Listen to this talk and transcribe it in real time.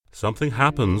Something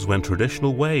happens when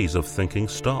traditional ways of thinking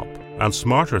stop and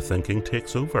smarter thinking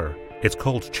takes over. It's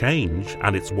called change,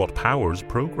 and it's what powers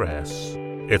progress.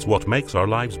 It's what makes our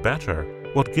lives better,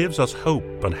 what gives us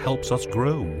hope and helps us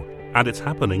grow. And it's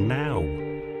happening now.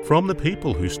 From the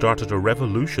people who started a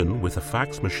revolution with a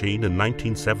fax machine in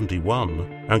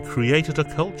 1971 and created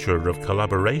a culture of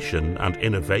collaboration and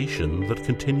innovation that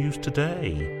continues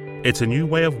today. It's a new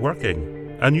way of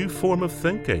working, a new form of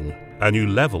thinking, a new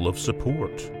level of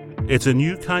support. It's a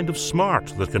new kind of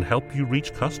smart that can help you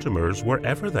reach customers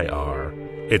wherever they are.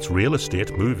 It's real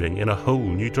estate moving in a whole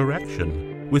new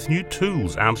direction, with new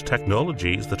tools and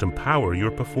technologies that empower your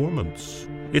performance.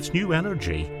 It's new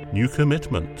energy, new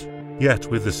commitment, yet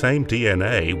with the same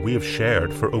DNA we have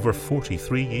shared for over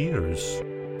 43 years.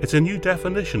 It's a new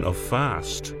definition of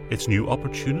fast, it's new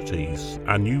opportunities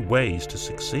and new ways to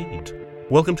succeed.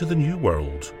 Welcome to the new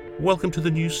world. Welcome to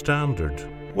the new standard.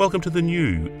 Welcome to the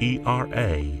new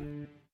ERA.